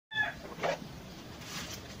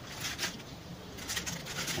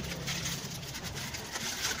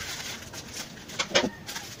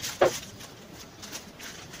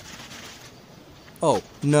Oh,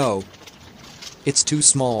 no. It's too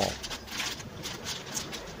small.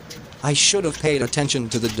 I should have paid attention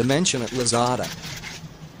to the dimension at Lazada.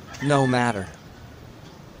 No matter.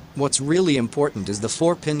 What's really important is the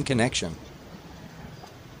 4-pin connection.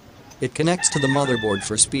 It connects to the motherboard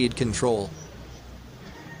for speed control.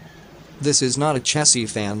 This is not a chassis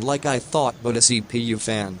fan like I thought, but a CPU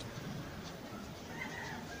fan.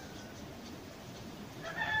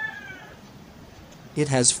 It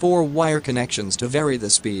has 4 wire connections to vary the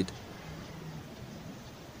speed.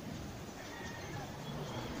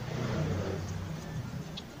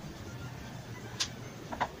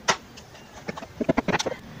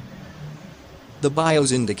 The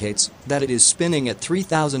BIOS indicates that it is spinning at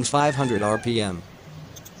 3,500 RPM.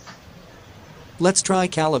 Let's try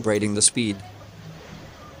calibrating the speed.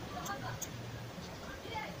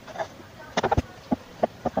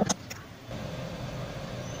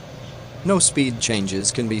 No speed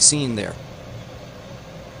changes can be seen there.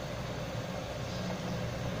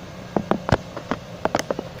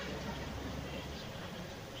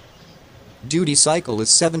 Duty cycle is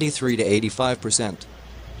 73 to 85%.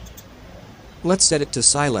 Let's set it to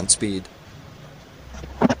silent speed.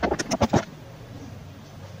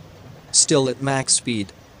 Still at max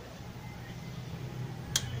speed.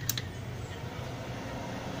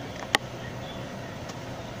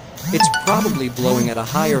 It's probably blowing at a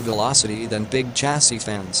higher velocity than big chassis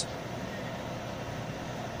fans.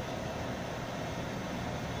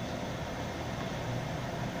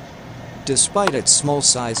 Despite its small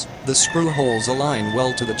size, the screw holes align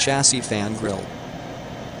well to the chassis fan grille.